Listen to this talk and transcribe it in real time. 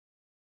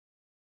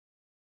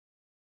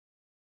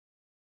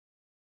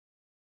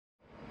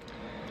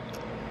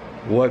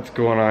What's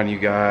going on, you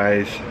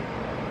guys?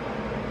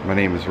 My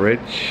name is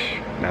Rich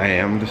and I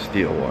am the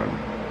Steel One.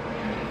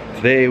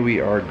 Today we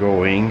are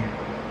going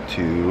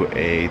to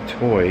a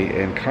toy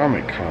and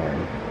comic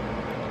con.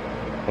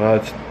 Well,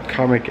 it's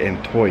comic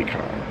and toy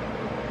con.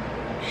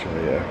 I'll show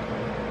you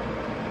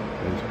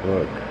this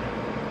book.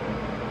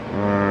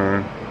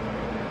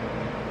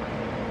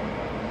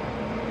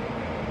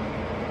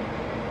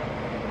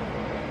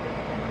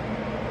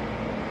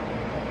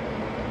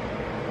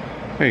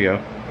 There you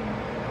go.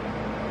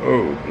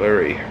 Oh,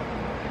 blurry.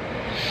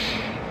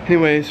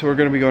 Anyway, so we're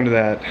gonna be going to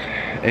that,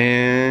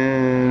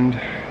 and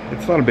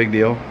it's not a big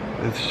deal.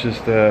 It's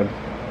just a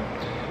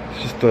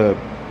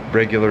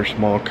regular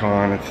small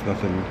con. It's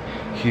nothing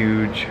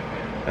huge.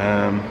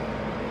 We're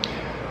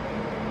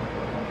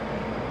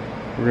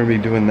gonna be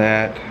doing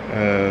that.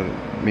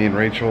 Me and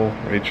Rachel,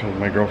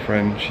 my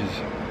girlfriend,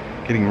 she's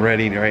getting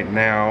ready right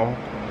now,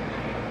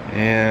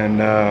 and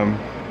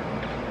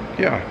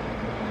yeah.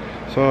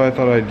 So I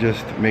thought I'd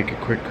just make a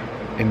quick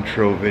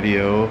intro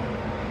video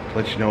to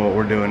let you know what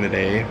we're doing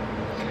today.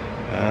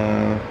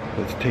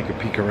 Let's take a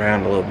peek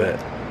around a little bit.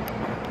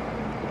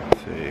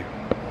 Let's see.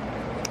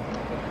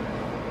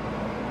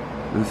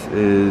 This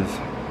is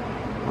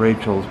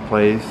Rachel's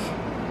place.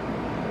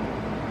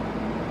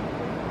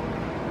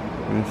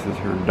 And this is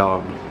her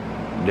dog,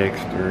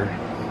 Dexter.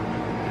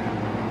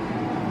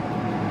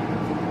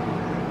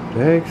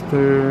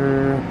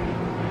 Dexter,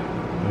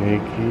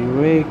 wakey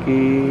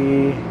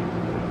wakey.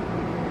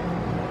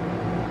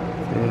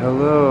 Say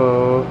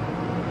hello.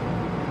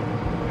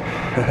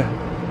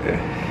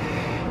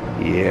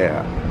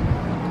 Yeah.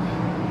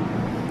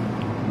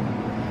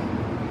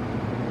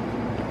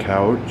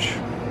 Couch.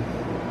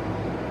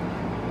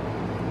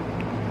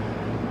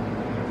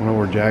 I don't know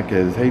where Jack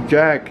is. Hey,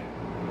 Jack.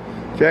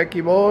 Jackie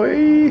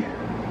boy.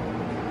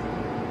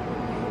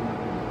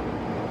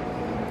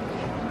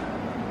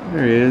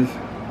 There he is.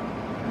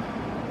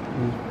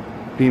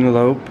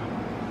 Penelope.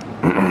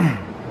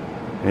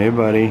 Hey,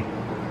 buddy.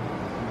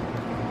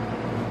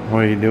 What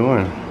are you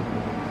doing?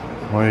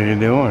 What are you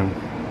doing?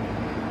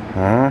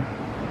 Huh?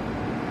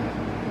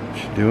 What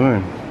you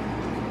doing?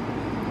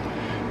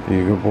 You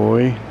a good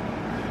boy?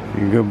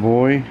 You a good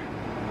boy?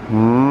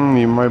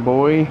 You my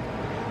boy?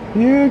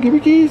 Yeah, give me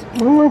keys.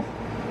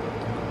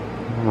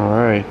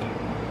 Alright.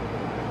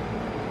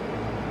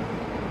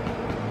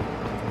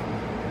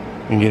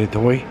 You can get a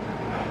toy?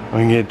 I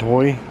can get a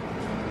toy?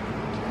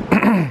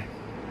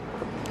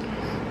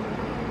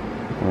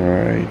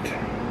 Alright.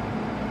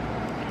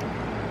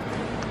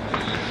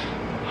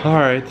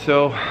 Alright,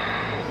 so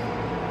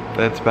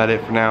that's about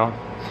it for now.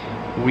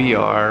 We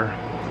are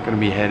going to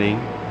be heading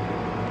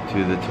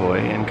to the Toy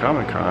and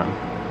Comic Con.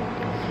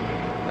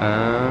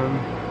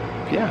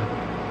 Yeah.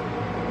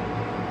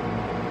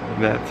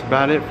 That's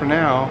about it for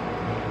now.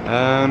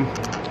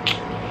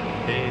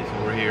 Okay, so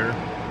we're here.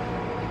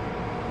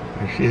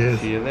 There she is.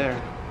 See you there.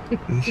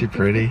 Isn't she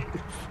pretty?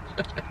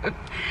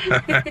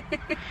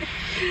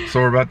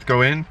 So we're about to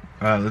go in.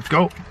 Let's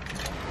go.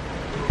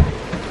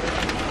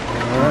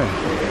 Alright.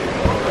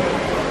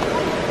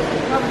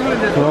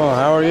 Hello,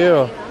 how are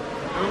you?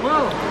 Doing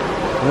well.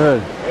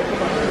 Good.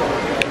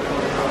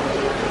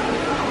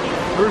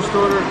 First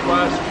order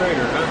class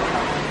trainer, huh?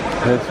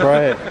 That's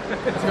right.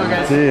 Let's go,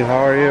 guys. Steve, how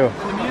are you?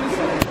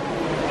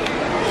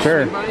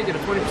 Sure. Everybody get a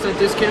 20%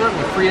 discount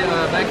and a free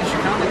back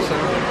issue comics. So.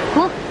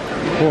 Cool.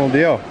 Cool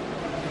deal.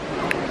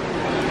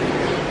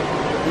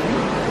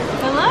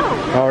 Hello.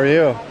 How are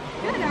you?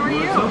 Good, how are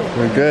you?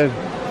 We're good.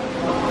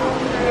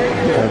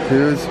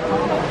 Tattoos.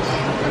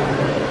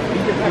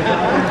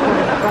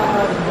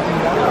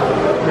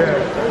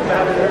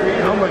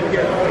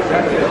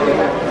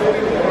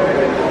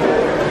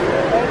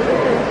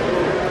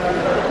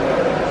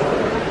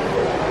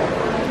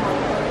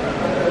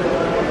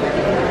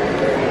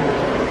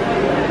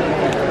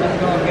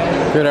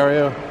 Good, how are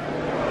you?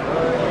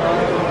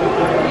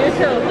 You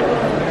too.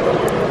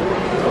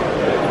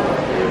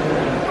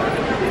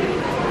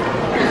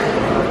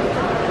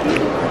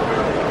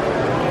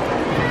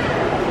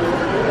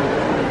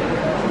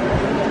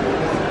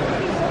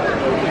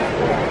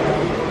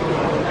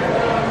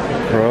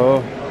 Bro.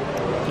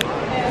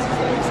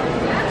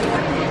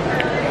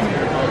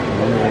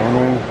 Wonder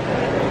Woman.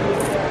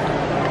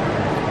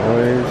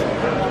 Toys.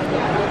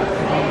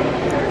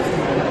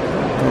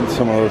 And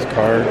some of those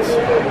cards.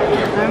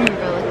 I remember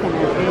looking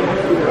at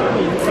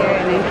these there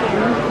and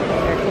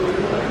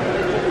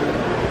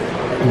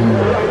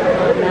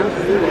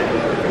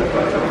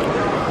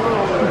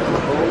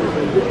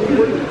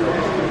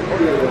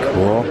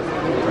Cool.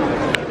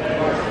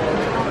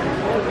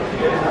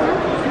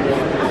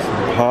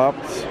 Some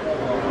pops.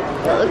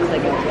 That looks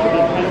like it's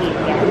pretty tiny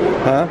again.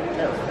 Huh?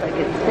 That looks like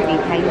it's pretty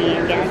tiny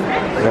again.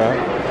 Yeah.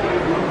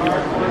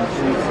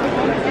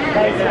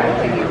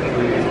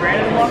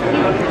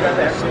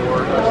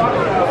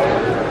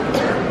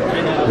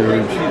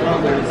 Huge.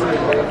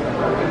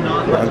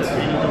 That's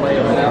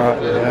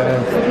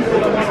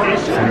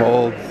some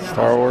old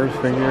Star Wars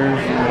figures.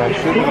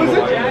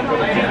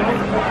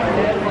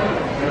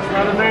 That's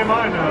not a name I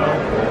know.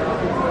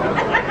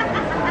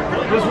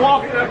 This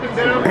walking up and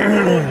down.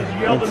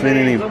 Haven't seen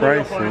any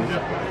prices.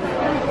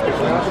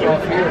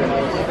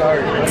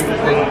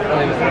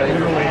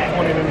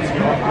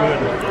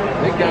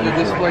 They gutted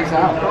this place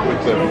out.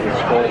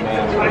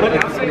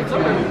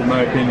 In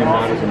my opinion,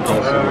 not as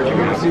impressive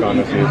as the Mascon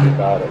is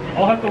about it.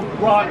 I'll have to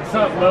rock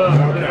something up.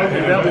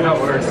 Okay,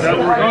 that works. That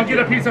works. I'll get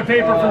a piece of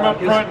paper from up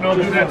front and I'll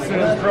do that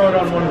soon. Throw it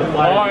on one of the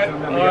flags.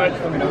 Alright.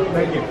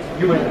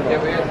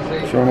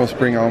 Should almost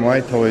bring all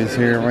my toys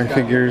here, my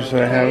figures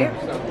that I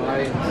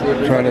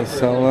have. Try to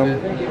sell them.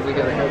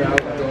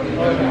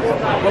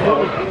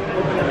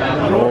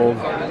 Old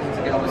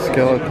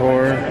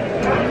Skeletor.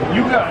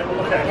 You got it.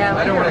 Yeah, I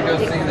don't want to go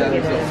see that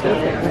until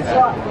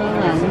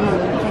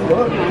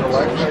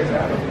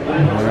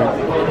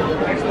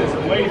Actually, it's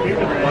way bigger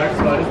than the black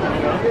side.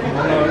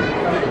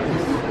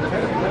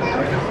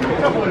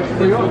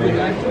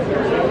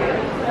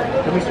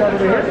 Can we start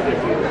over here?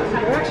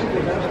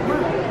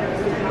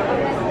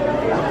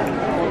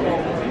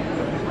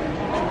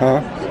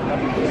 Huh?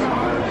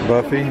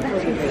 Buffy?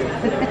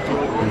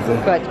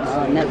 But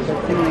Netflix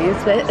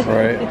anyways, but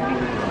Right.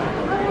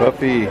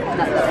 Buffy. not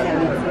that I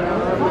haven't seen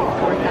them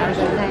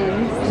 4,000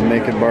 times.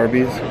 Naked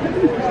Barbies.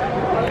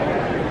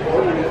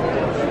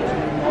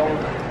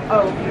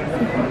 Oh,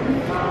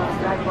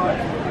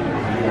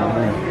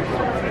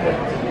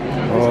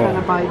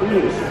 Buy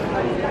these.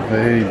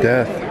 Lady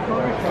Death.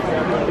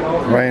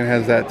 Ryan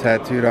has that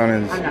tattooed on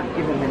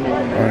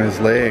his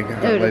leg.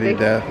 Lady big?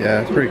 Death.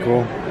 Yeah, it's pretty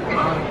cool.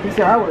 He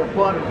said, I would have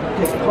bought it to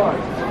take the car.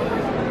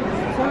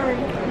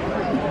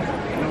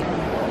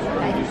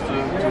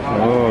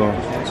 Oh,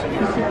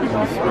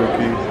 that's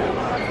spooky.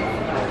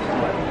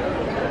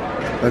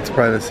 That's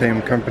probably the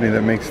same company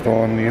that makes the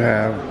one you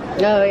have.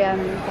 Oh yeah.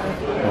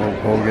 Old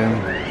Hogan.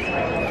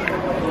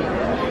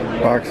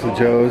 Box of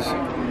Joe's.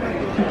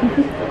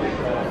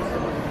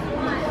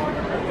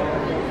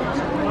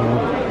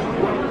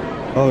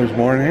 Oh, there's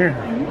more in here.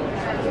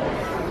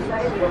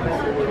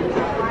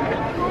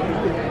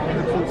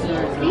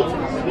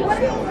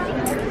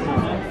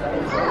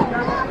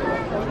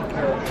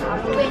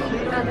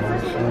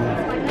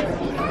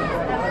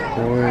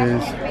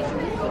 Boys.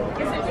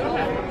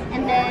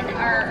 And then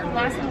our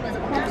last one was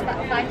Corpse,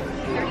 about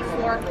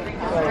 534,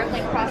 directly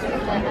across from the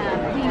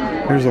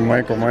Here's a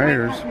Michael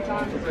Myers.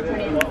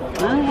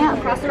 Oh yeah.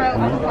 across the road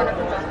on the corner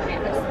from John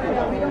Fernandez.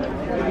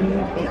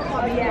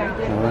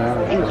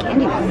 And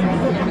candy. I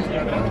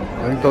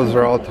think those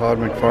are all Todd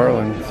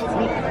McFarlane's.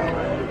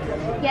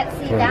 Yeah,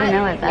 see I that? don't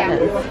know what that yeah,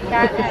 is.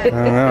 That, I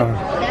don't know.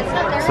 that's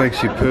not Looks like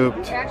she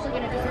pooped. They're actually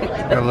going to just really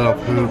Got a little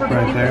poop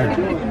right there.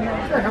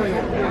 They're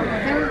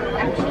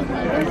actually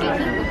making the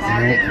bar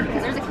bigger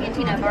because there's a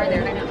cantina bar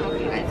there, and I don't know if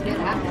you guys knew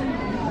that.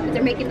 But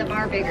they're making the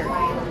bar bigger.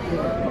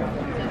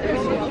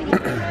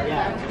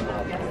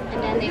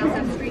 And then they also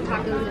have street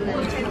tacos and the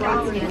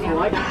rocks stand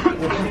now.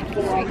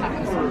 Street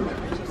tacos.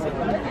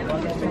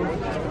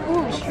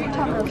 Ooh, street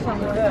tacos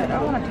sound good. I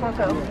want a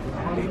taco.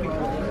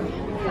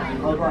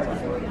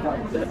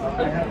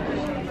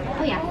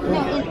 Oh yeah, no,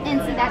 and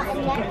so that's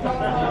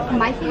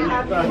my favorite.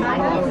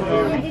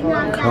 I did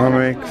not.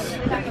 Comics.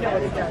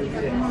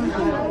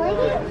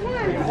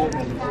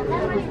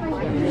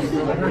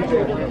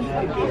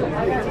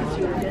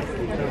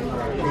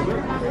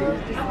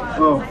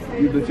 Oh,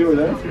 the two of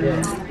them?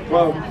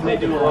 Well, they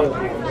do a lot of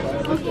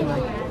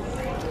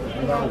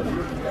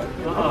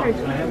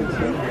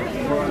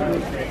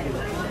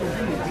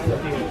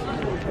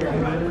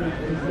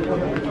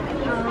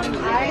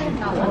I have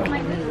not looked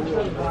my food.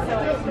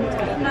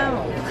 No.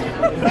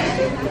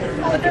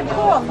 But they're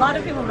cool. A lot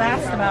of people have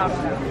asked about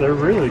them. They're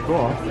really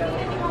cool.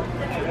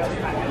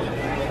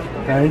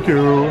 Thank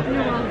you.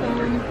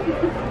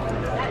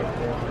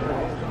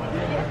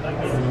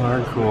 They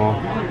are cool.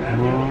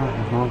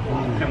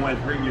 Can't wait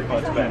to bring your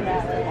butts back.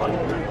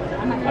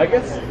 I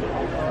guess.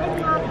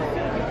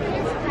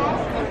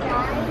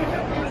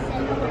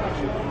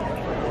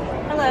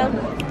 Hello.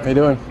 How you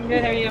doing?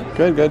 Good, how are you?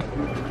 Good, good.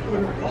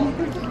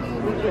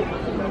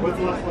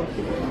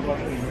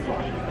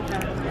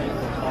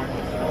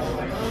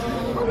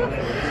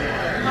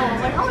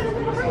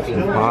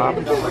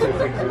 Pops.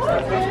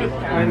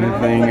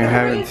 Anything I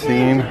haven't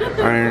seen?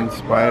 Iron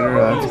Spider,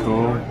 that's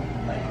cool.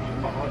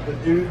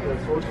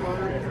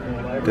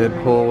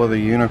 Deadpool with a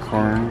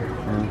unicorn.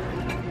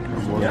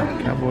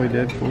 Cowboy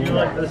Deadpool.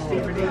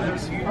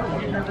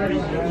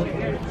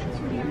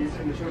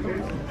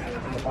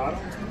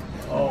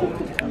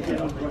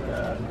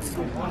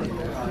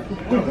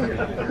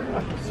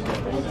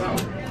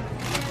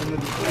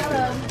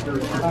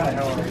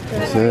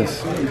 What's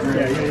this?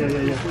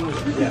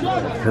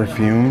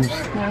 Perfumes.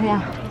 Oh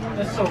yeah.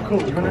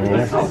 Cool.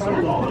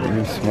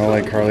 You smell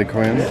like Harley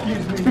Quinn.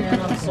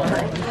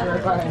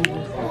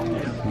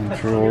 And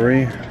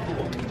jewelry.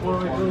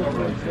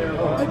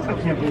 I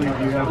can't believe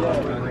you have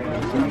that.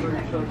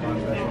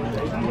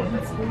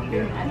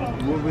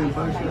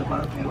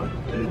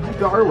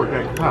 The artwork,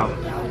 wow.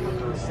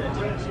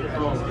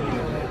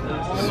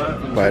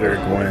 Spider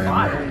Gwen.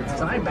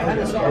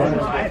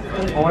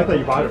 Oh, I thought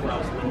you bought it.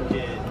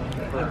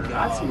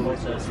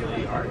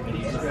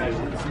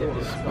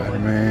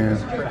 Spider-Man.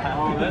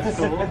 Oh, that's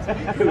cool.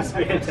 It was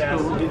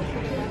fantastic.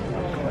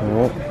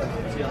 Cool.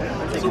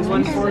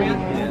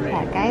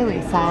 That guy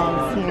we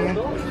saw is here.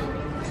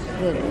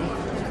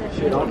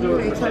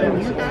 Were you telling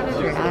me about it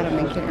or Adam? I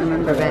can't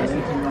remember, but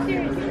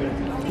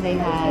they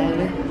had,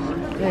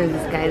 there's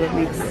this guy that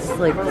makes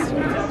like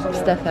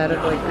stuff out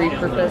of like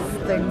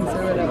repurposed things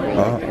or whatever.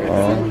 Yeah.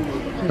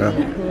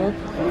 Cool.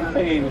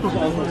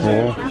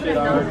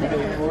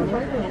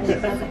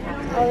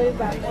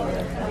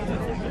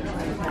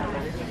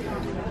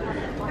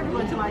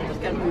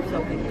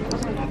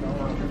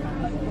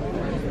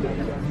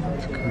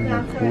 It's kind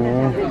of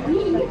cool.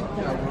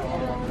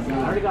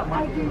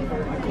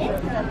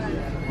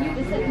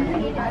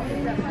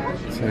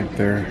 It's like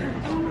they're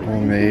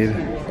homemade.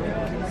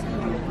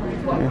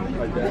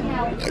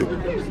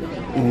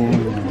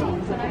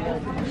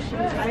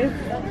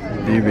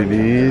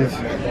 DVDs.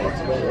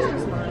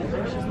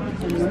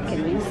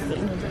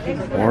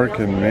 Mork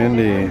and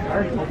Mindy.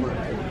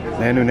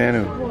 Nanu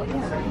Nanu.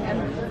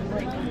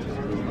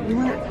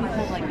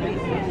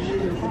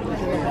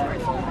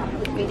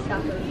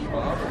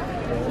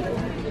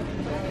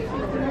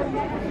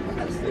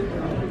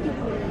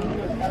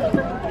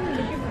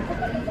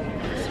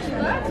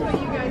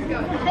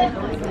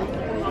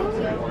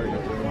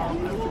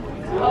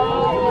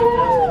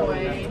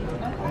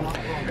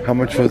 How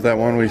much was that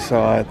one we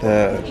saw at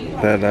Not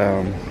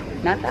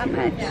that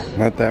much.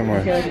 Not that I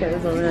much. feel like it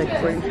was only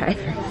like 45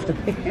 or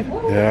something.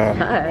 Yeah.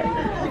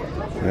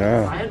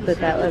 Yeah. But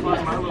that was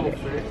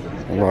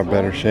A lot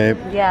better shape.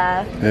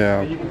 Yeah.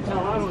 Yeah.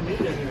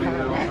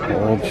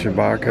 Old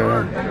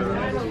Chewbacca.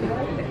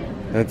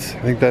 I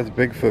think that's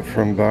Bigfoot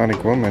from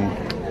Bionic Woman.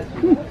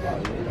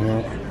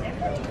 Yeah.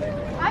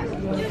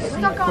 I'm just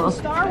stuck on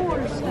Star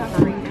Wars stuff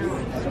right now.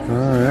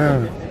 Oh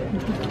yeah.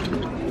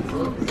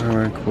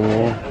 Kinda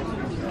cool.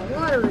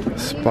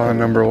 Spawn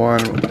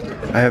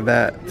 #1. I have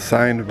that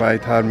signed by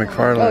Todd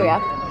McFarlane. Oh yeah.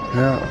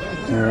 Yeah.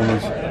 I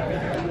was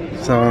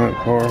selling it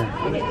for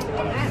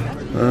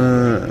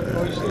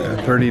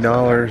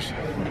 $30.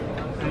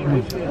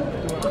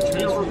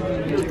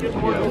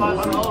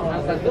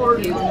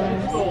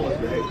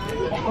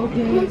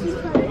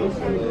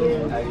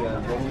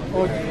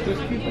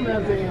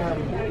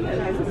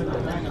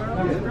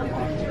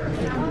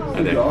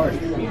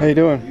 How you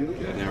doing?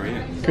 Good, how are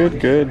you? Good,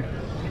 good.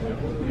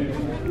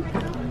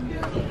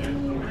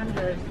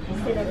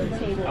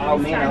 Oh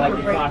man, I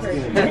like your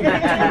costume.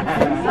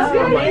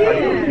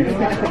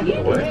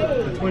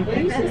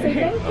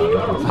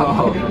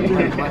 Oh.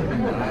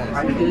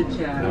 Good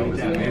job.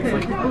 It's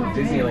like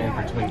Disneyland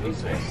for Twin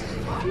Peaks fans.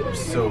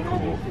 So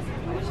cool.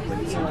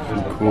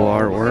 Cool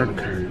artwork.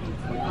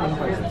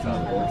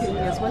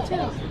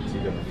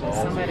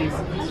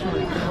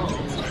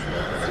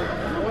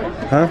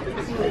 Huh?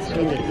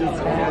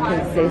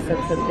 Because they said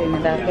something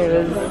about there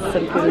was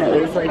something that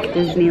was like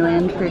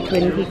Disneyland for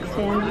Twin Peaks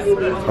fans.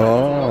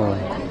 Oh.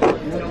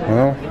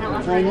 Well,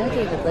 Well, I know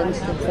David Lynch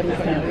did some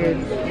kind of weird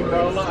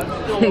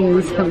thing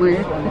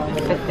somewhere.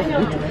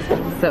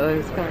 So it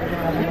was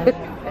probably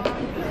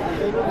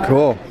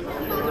cool.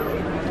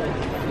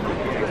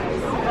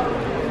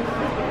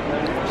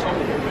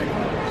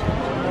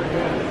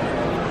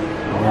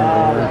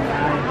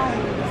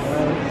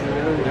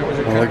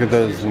 Oh, look at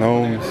those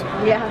gnomes.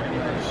 Yeah.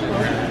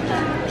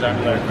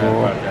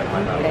 Cool.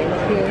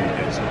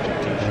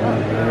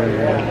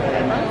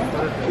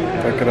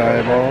 Look at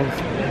eyeballs.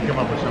 Come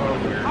up with some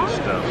of the weirdest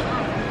stuff.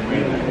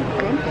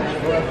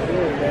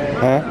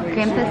 Huh?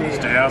 Krampus.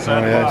 Stay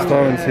outside. Oh yeah, I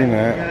still haven't seen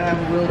that.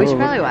 We should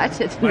probably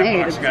watch it My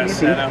tonight. box It's got easy.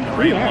 set on the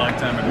rail a long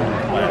time ago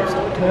and collapsed.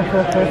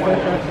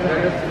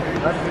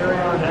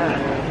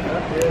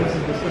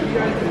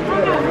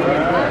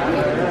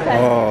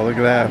 Oh, look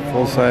at that.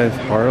 Full-size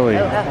Harley.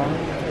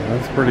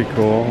 That's pretty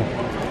cool.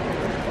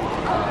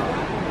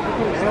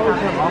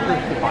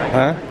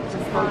 Huh?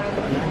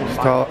 She's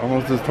tall,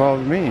 almost as tall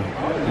as me.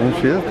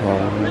 Well, she is tall.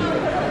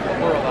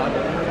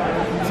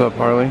 What's up,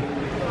 Harley?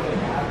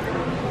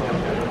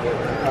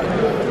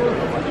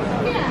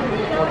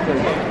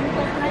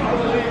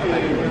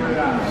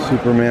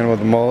 Superman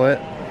with a mullet.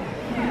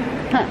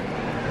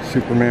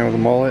 Superman with a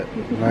mullet,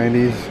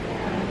 90s.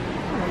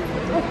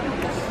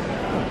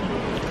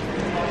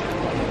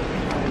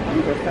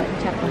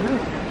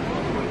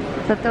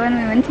 Is that the one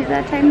we went to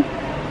that time?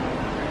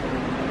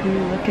 We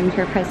were looking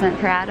for a present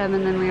for Adam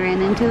and then we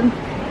ran into him?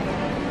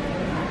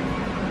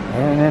 I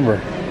don't remember.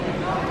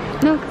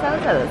 No, because I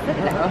was at a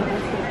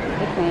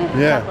different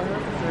Yeah.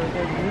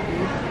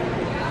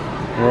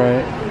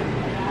 Right.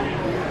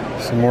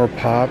 Some more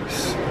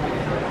pops.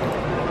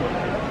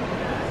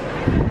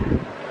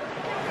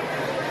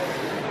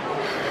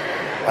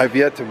 I've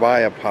yet to buy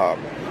a pop.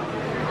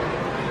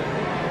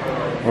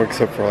 Well,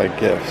 except for like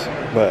gifts.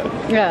 But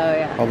Oh,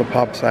 yeah. all the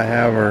pops I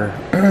have are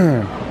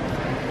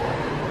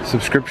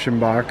subscription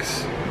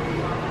box.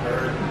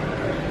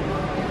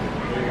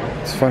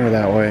 It's funner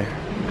that way.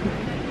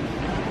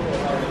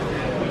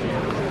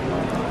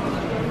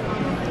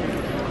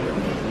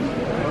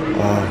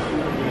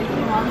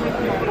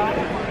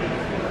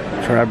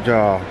 Trap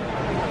Jaw.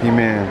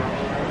 He-Man.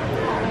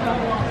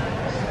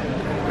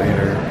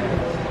 Vader.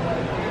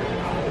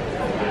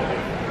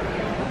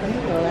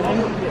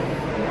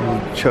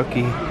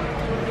 Chucky.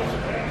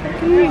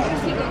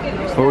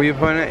 What were you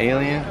putting at?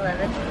 Alien?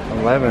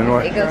 11.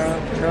 What? It goes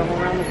travel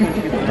around the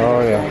country.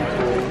 Oh yeah.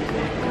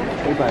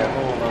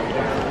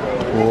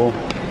 Cool.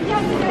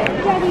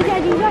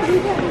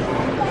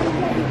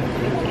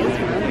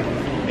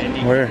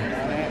 Where?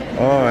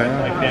 Oh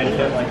yeah. Like that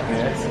shit like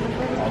this.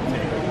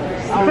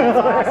 Oh, that's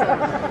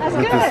awesome. Is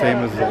it the same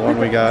as the one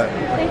we got?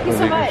 Thank you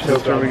so much.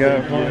 Sister we got?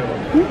 I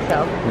think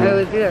so. It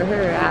was either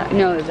her or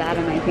no, it was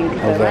Adam, I think. So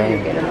I wanted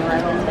to get him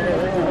 11, but it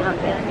wasn't out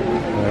yet.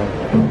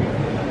 Yeah.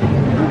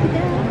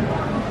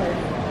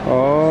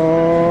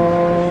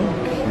 Oh,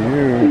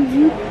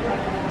 cute.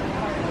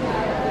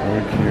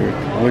 Very cute.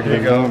 Look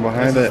at the one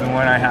behind This it. is the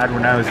one I had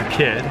when I was a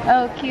kid.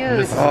 Oh, cute.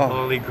 This is the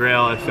Holy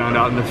Grail I found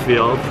out in the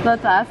field.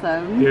 That's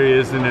awesome. Here he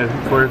is in a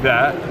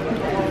Corvette.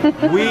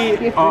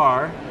 We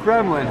are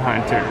gremlin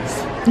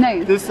hunters.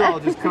 Nice. This all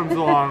just comes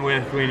along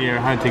with when you're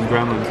hunting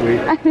gremlins. We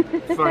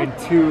find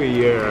 2 a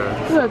year.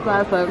 That's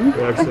awesome.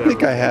 I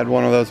think I had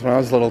one of those when I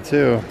was little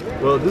too.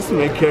 Well, this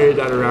one I carried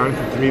that around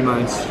for 3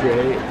 months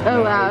straight.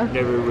 Oh wow. I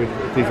never would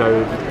think I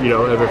would,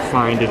 ever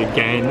find it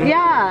again.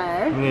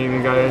 Yeah. And they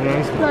even got it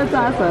nice. That's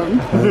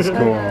awesome. That's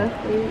cool.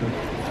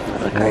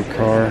 Little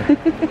car.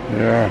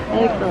 Yeah. I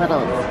like the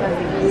little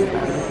fuzzy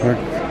stuff. Look,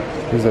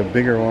 there's a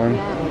bigger one.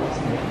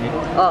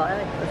 Oh, I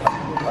like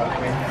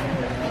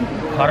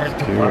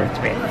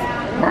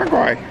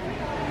Markwai.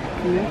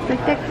 this.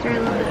 Like Dexter a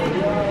little bit.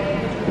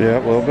 Yeah,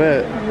 a little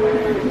bit.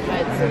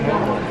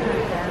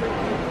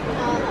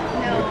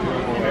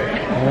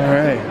 All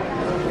right.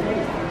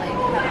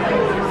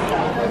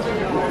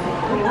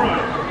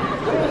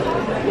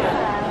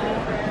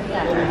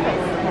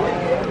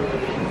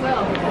 I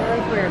feel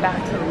like we're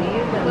about to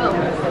leave. And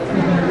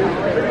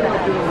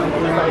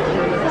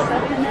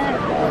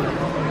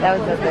that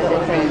was a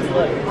different place.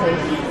 So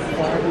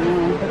I don't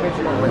know.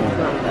 Original was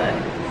not that.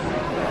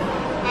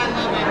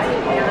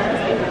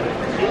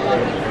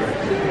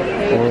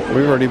 Well,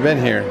 we've already been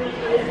here.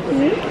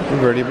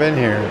 We've already been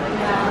here.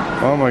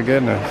 Oh my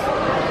goodness.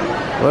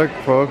 Look,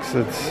 folks,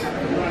 it's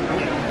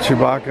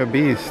Chewbacca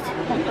Beast. Let's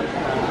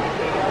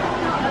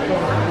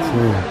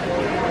see.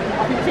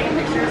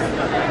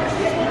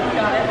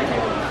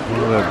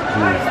 Look at that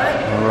beast.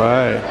 All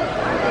right.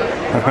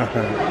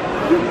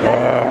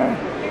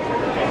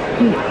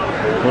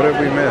 What have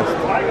we missed?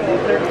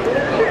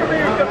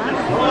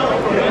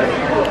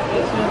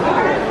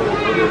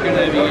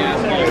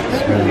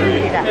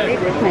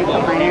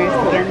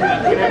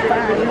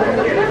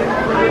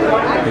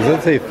 Does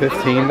that say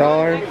 $15?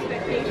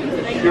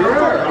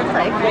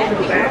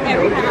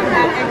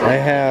 I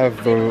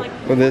have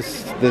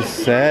this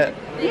set.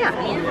 Yeah.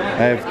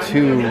 I have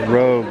 2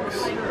 rogues.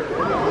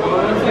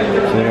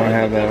 So they don't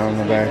have that on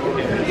the back.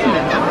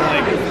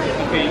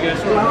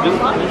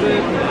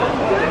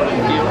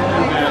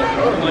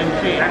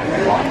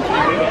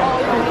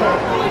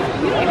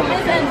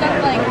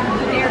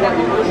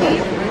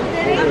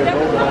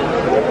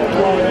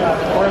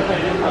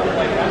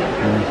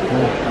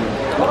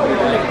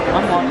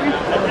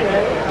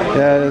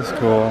 Yeah, it is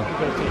cool.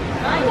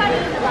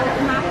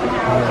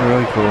 That's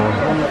really cool.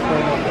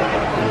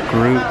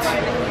 Groot,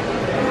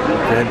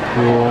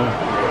 Deadpool.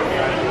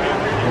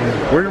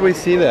 Where did we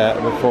see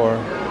that before?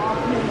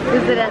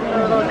 Is it at the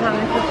little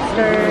comic book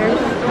store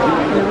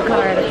in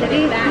Colorado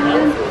City?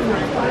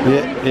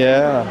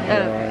 Yeah. Oh.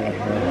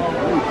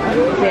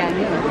 Yeah, I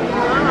knew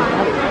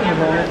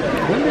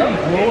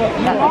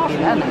that might be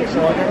them,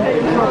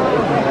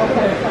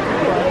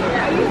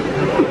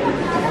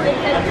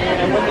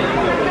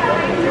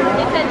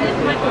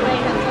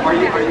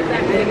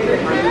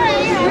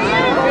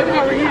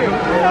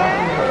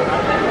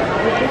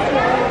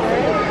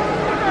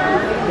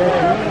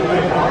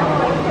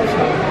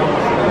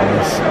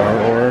 Nice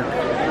artwork.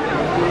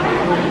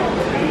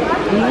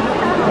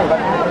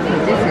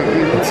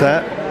 What's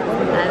that?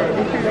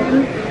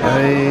 I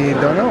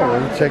don't know.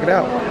 Let's check it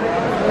out.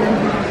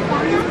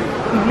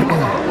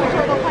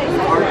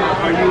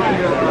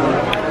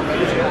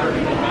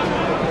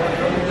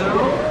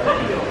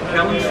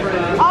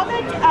 All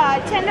the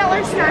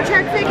 $10 Star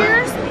Trek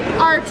figures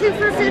are 2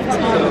 for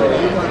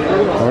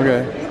 $15.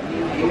 Okay.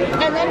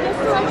 And then just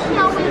to let you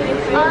know, we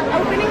are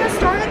opening a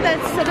store at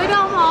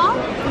Citadel Mall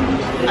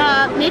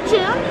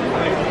mid-June.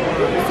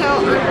 So,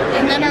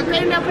 and then our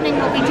grand opening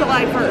will be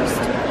July 1st.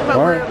 But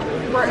we're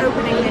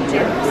opening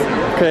mid-June.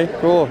 Okay,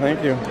 cool.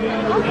 Thank you.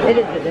 It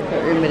is a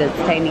different room, but it's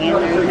tiny and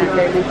there's not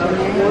very much in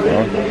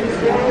there.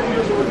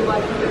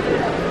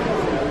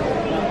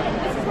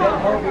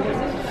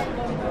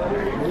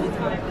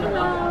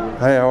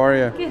 Hi, how are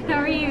you? Good, how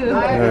are you?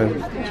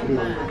 Good.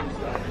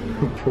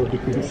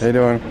 How you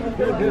doing?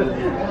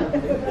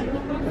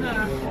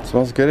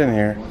 Smells good in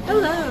here.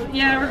 Hello.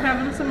 Yeah, we're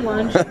having some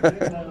lunch.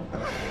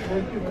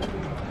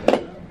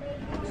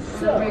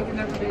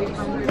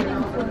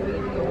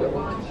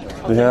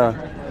 Yeah.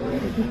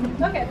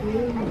 Okay.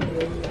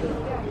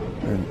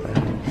 Good,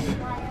 thanks.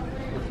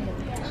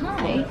 Hi.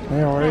 Hey,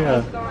 how are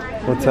you?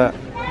 What's that?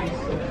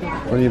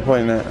 What are you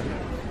pointing at?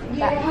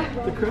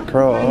 The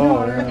crow.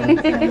 Oh, yeah. I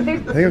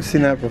think I've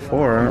seen that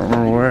before. I don't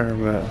remember where,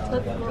 but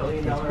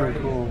that's pretty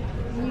cool.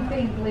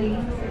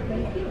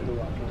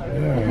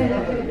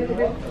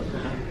 Yeah.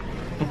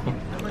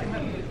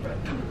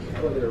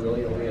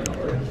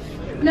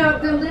 No,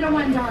 the little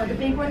ones are. The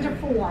big ones are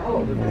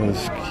 4.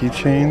 Those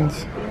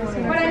keychains.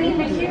 But I mean,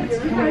 the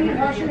kids, you know, you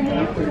wash your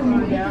hands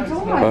and you get the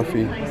toy.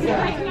 Buffy.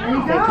 There you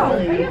go.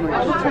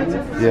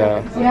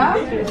 Yeah. Yeah?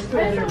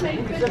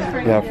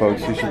 Yeah,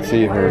 folks, you should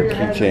see her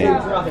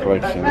keychain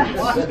collection.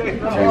 It's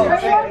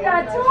huge.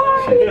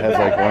 She has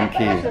like one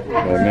key,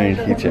 but a million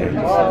keychains.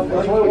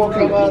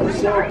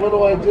 What do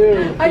I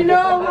do? I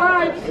know,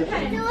 right?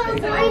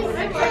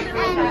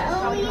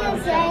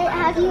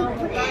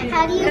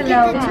 How do you get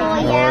the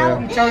toy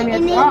out?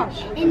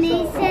 And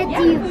they said,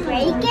 do you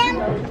break him?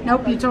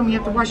 Nope, you told me you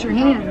have to wash your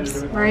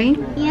hands, right?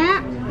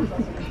 Yeah.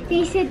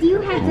 They said you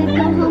have to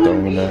go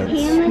home and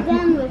hammer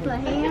them with a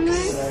hammer.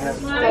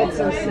 That's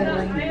so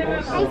silly.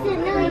 I said,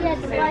 no, you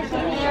have to wash your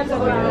hands. So,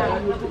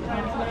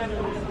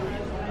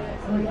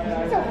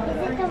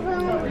 is it the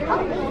room?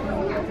 Oh,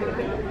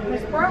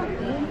 Miss Brody.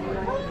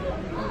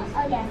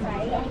 oh yeah,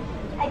 sorry.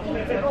 I think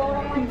the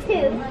golden one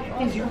too.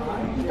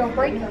 You don't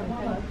break them.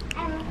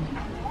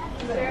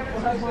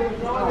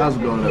 How's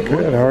it going,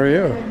 everyone? Good, how are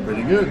you?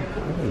 Pretty good.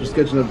 Just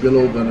catching up good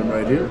old Venom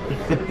right here.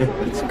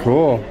 It's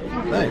cool.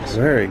 Thanks.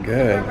 Very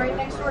good.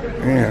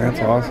 Man,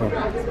 that's awesome.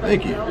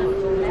 Thank you.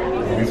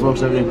 If you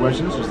folks have any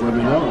questions, just let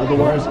me know.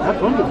 Otherwise, have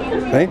fun with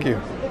it. Thank you.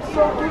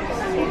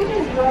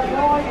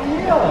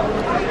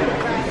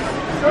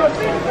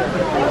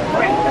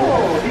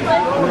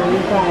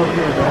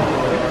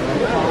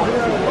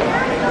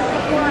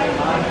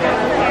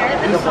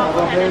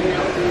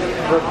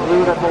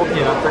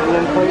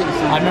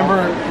 I remember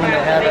when they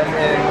had it in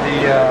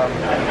the.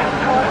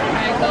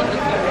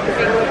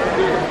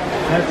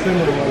 That's in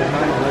the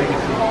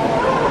legacy.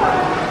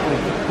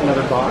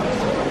 Another box.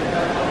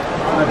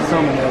 I have so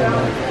many other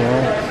ones.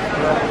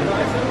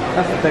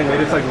 That's the thing, they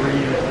just like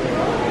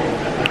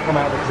come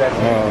out with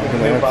exactly the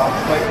new box.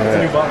 Like it's a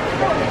new box.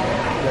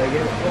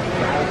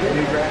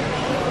 New grass.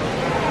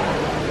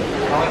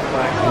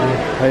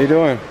 How you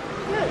doing?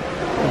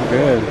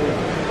 Good.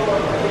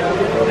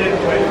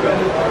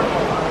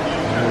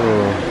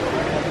 Ooh.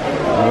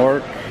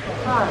 Work.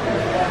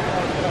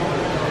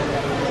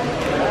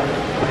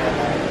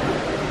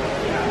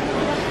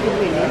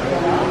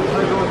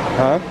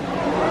 Huh?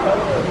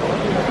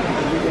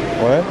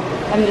 What?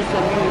 I'm just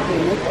wondering if we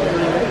missed it.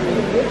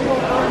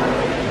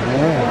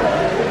 Yeah.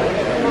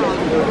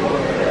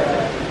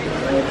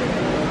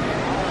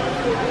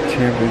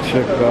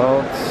 Championship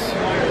belts.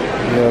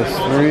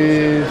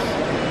 PS3s.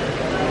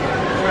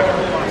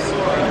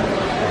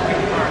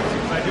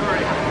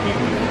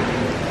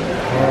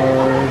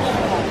 Cars.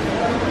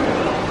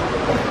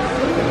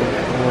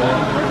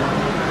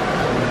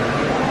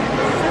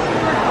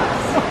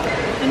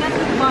 And that's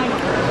the final.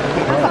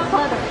 That's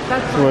leather.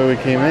 That's the way we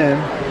came in.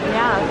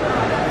 Yeah.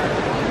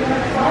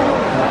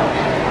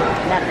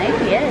 That might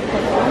be it.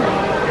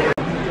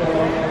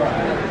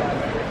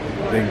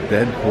 Big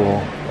Deadpool.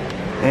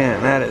 Man,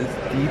 that is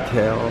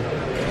detailed.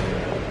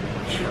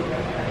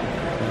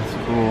 That's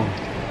cool.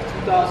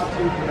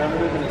 2002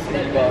 commemorative in a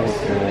city bus.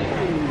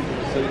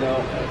 So you know.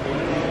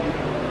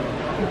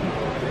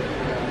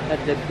 That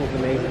Deadpool's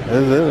amazing.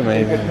 This is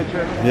amazing.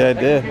 Yeah, I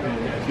did.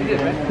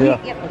 Yeah.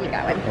 Yep, we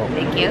got one.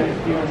 Thank you.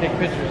 Take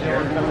pictures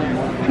here.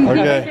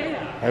 Okay.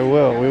 I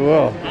will. We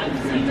will.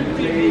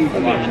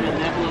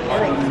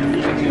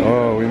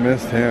 Oh, we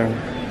missed him.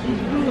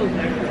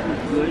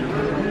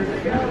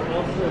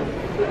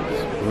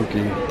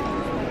 Spooky.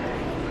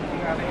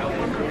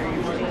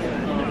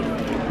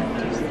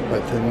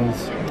 Buttons.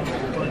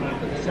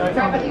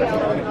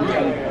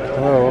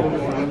 Hello.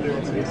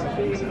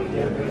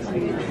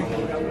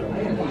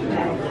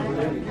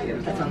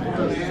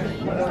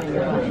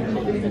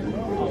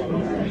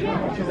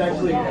 She's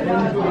actually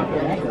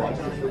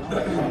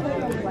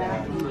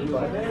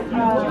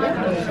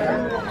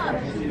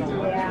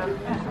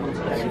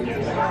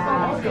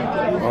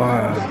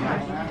Wow.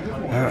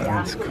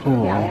 That's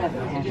cool.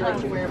 Would you like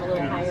to wear them a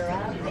little higher up?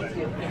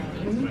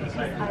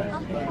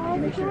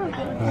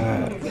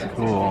 That's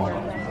cool.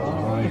 I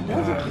like that.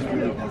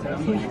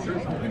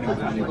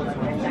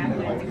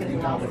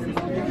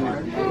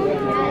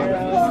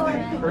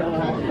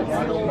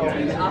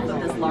 Off of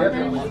this large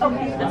one.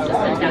 That's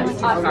just attached to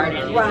the card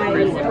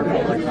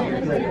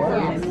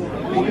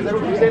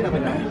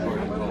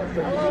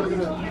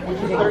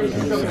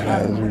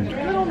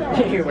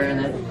and you're wearing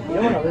that. You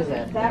don't want to lose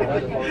that.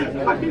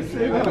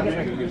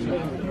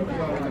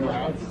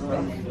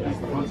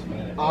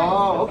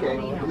 Oh, okay.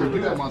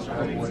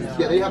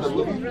 Yeah, they have a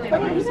little.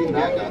 I've never seen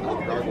that guy, the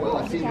gargoyle.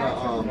 I've seen the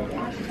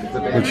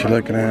What you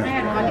looking at?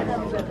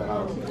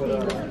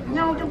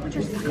 No, Oh, don't put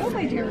your stuff on,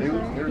 my dear. Yeah,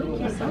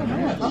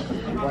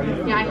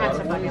 I had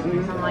some buckets.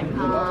 I'm like,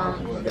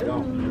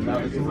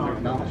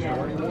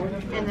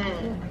 and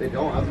then They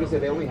don't. I was gonna say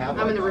they only have.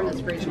 I'm in the room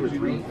that's freezing. 2 or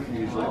 3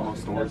 usually at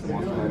most stores.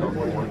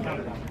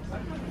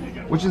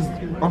 Which is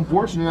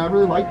unfortunate. I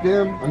really like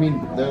them. I mean,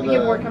 they're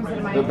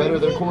better.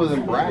 They're cooler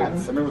than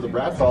Bratz. I remember the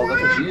Bratz dolls.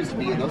 That's what she used to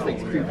be, and those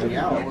things creeped me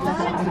out.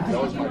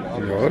 That was my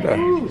dog.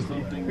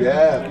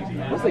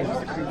 Yeah, those things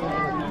used to creep me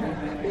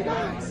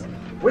out.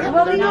 What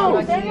happened to their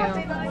nose?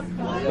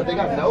 But they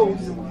got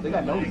nose. They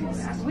got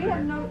noses. We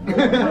have no. I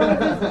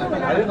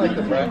didn't like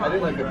the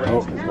Bratz. Oh,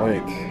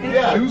 light.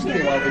 Yeah, shoes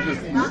came out. They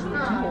just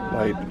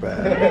Light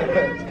bad.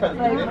 it's kind of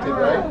connected,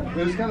 right?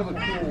 It was kind of a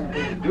cool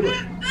way to do it.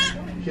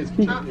 Kids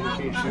can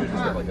change shoes and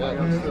stuff like that.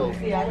 I'm still.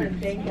 Yeah, I didn't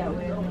think that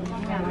way.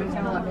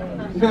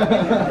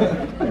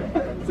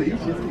 So you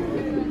should see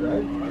it,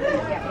 right?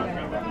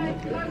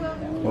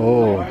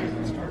 Oh,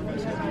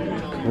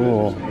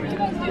 cool.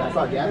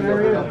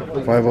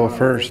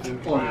 501st.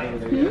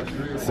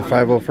 It's the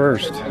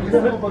 501st.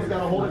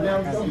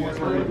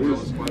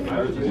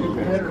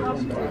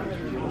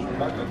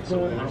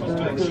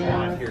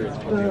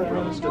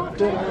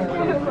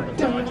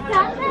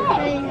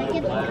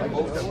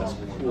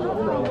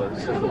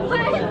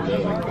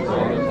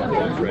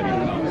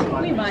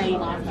 We might.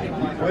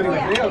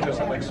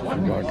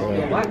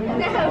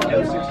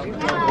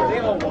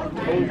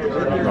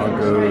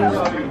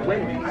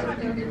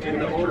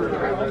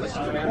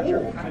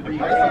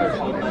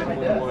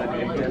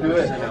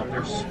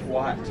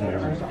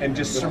 And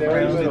just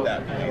surrounded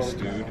that place,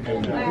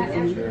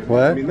 dude.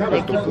 What?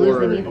 They keep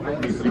losing you.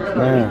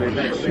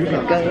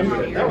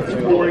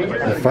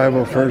 The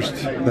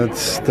 501st,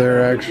 that's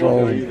their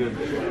actual.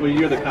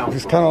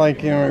 It's kind of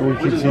like, you know, we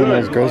keep seeing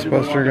those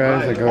Ghostbuster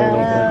guys that go.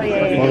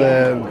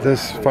 Well,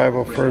 this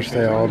 501st,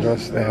 they all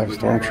dress. They have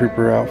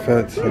stormtrooper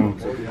outfits, and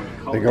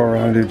they go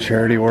around and do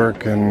charity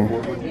work and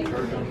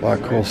a lot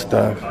of cool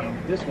stuff.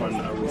 This one.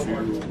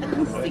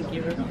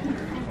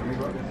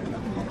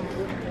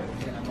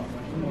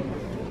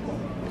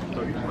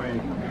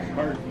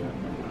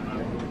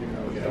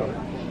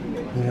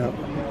 Yep.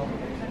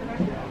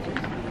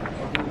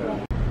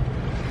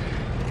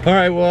 All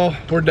right, well,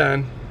 we're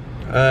done.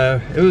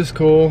 It was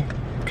cool,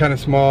 kind of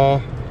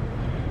small,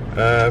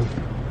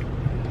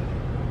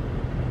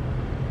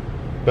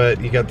 but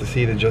you got to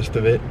see the gist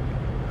of it.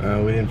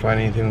 We didn't find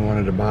anything we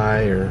wanted to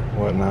buy or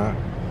whatnot,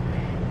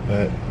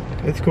 but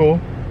it's cool.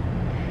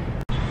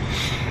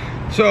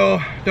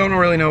 So, don't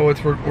really know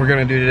what we're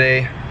gonna do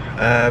today.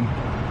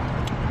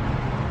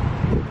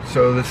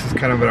 So this is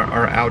kind of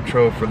our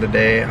outro for the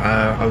day.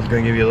 I was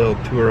gonna give you a little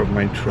tour of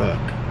my truck.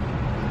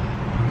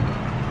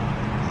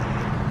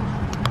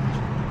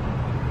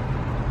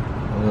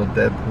 A little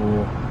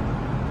Deadpool.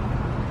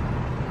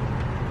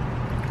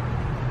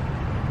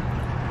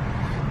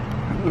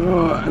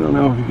 Oh, I don't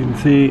know if you can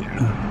see. I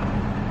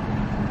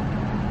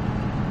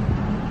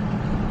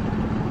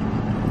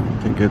don't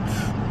think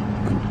it's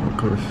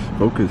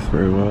focused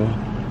very well.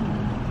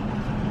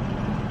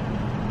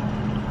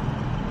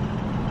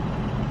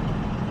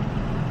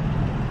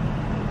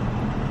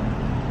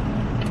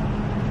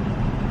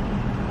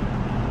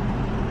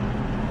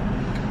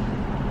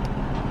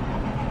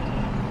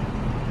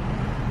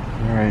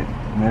 Alright,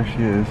 and there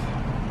she is.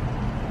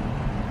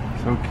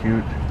 So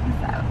cute.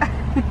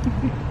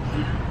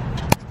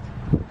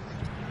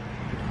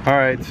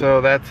 Alright,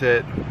 so that's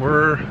it.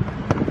 We're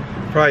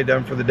probably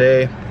done for the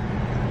day.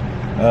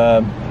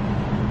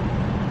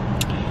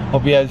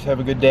 Hope you guys have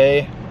a good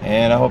day,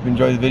 and I hope you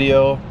enjoy the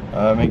video.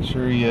 Make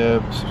sure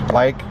you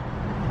like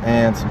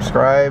and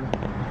subscribe,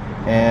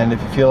 and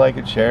if you feel like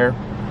it, share.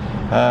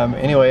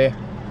 Anyway,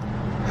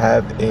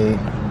 have a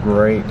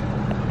great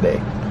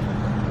day.